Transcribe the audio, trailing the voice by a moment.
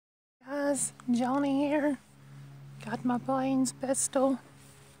guys, Johnny here. Got my plains pistol.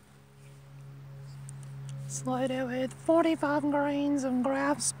 It's loaded with 45 grains of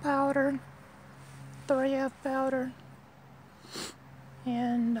Grafs powder, 3F powder,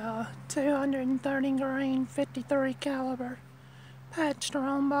 and 230 grain 53 caliber patched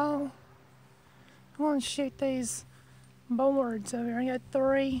round ball. I'm going to shoot these boards over here. I got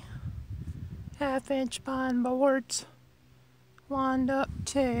 3 half-inch pine boards lined up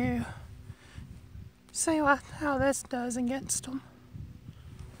to see how this does against them.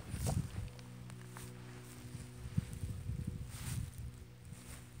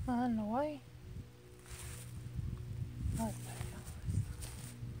 On the way.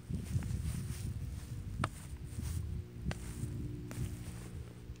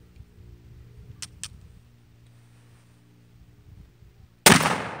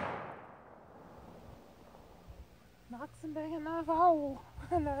 Knocks a big enough hole.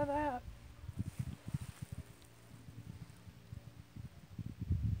 I know that.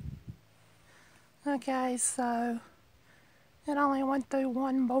 Okay, so it only went through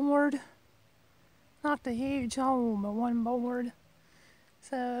one board. Not the huge hole, but one board.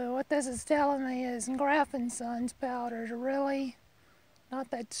 So what this is telling me is Graft and Sons powder is really not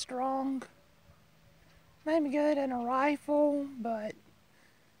that strong. Maybe good in a rifle, but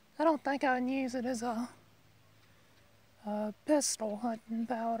I don't think I would use it as a pistol hunting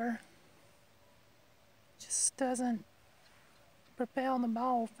powder. Just doesn't propel the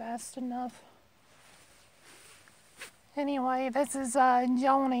ball fast enough. Anyway, this is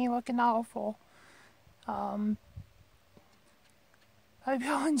Johnny looking awful. Hope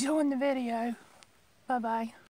y'all enjoying the video. Bye bye.